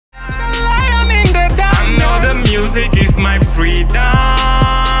music is my freedom.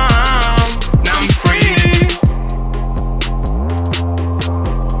 Now I'm free.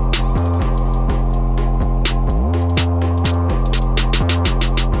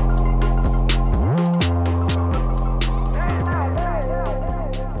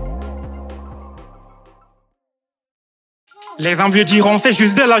 Les envieux diront c'est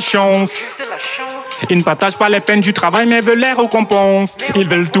juste de la chance. Ils ne partagent pas les peines du travail mais veulent les récompenses. Ils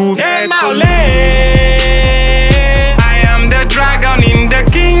veulent tous être maahleeh. I am the dragon in the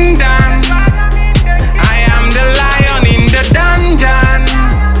kingdom. I am the lion in the dungeon.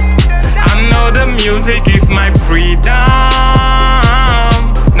 I know the music is my freedom.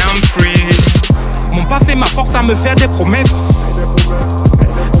 Now I'm free. Mon passé m'a force à me faire des promesses.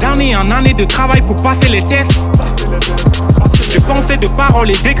 D'année en année de travail pour passer les tests. De pensées, de paroles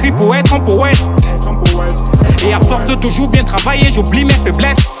et d'écrits pour être un poète. Et à force de toujours bien travailler, j'oublie mes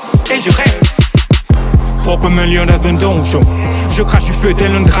faiblesses. Et je reste fort comme un lion dans un donjon. Je crache du feu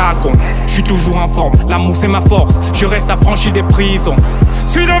tel un dragon. Je suis toujours en forme, l'amour c'est ma force. Je reste affranchi des prisons.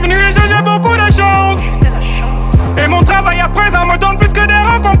 Je suis devenu riche, j'ai beaucoup de chance. Et mon travail à présent me donne plus que des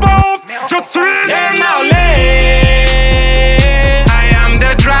récompenses. Je suis maahleeh. I am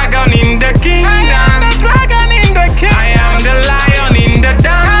the dragon in the kingdom. I am the lion in the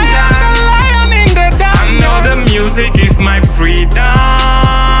dungeon. I know the music is my freedom.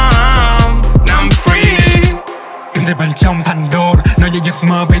 Now I'm free. Kinh tế bên trong thành đô, nơi những giấc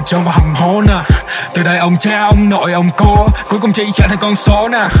mơ bên trong và hầm hố nè. Từ đây ông cha, ông nội, ông cô cuối cùng chỉ trở thành con số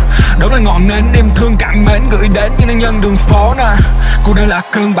nè. Đó là ngọn nến em thương cảm mến gửi đến những nạn nhân đường phố nè. Cuộc đời là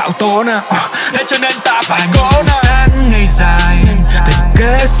cơn bão tố nè. Thế cho nên ta phải cố nè. Sáng ngày dài, tình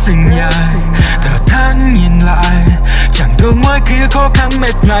kế sinh nhai, thở than nhìn lại chặng đường ngoài kia khó khăn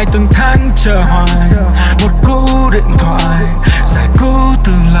mệt nhoài từng tháng chờ hoài. Một cú điện thoại giải cứu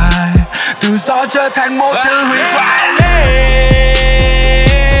tương lai, tự do trở thành một thứ huyền thoại.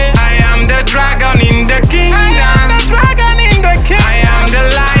 I am the dragon in the kingdom. I am the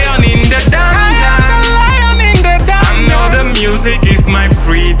lion in the dungeon. I know the music is my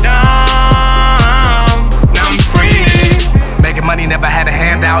freedom. Now I'm free. Making money, never had a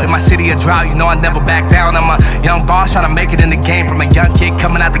handout. In my city, a drought, you know I never back down. I'm a young boss trying to make it in the game. From a young kid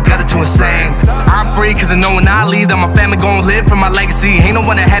coming out the gutter to insane. I'm free cause I know when I leave, that my family gon' live for my legacy. Ain't no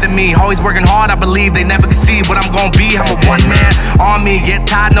one ahead of me, always working hard. I believe they never can see what I'm gon' be. I'm a one-man army, get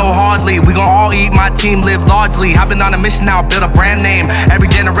tired, no hardly. We gon' all eat, my team live largely. I've been on a mission now, build a brand name. Every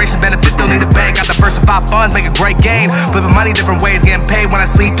generation benefit, don't need a bank. Got diversified funds, make a great game. Flipping money different ways, getting paid when I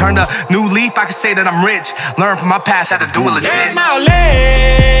sleep. Turn a new leaf, I can say that I'm rich. Learn from my past, had to do it legit. maahleeh.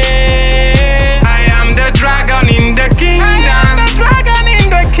 I am the dragon in the kingdom.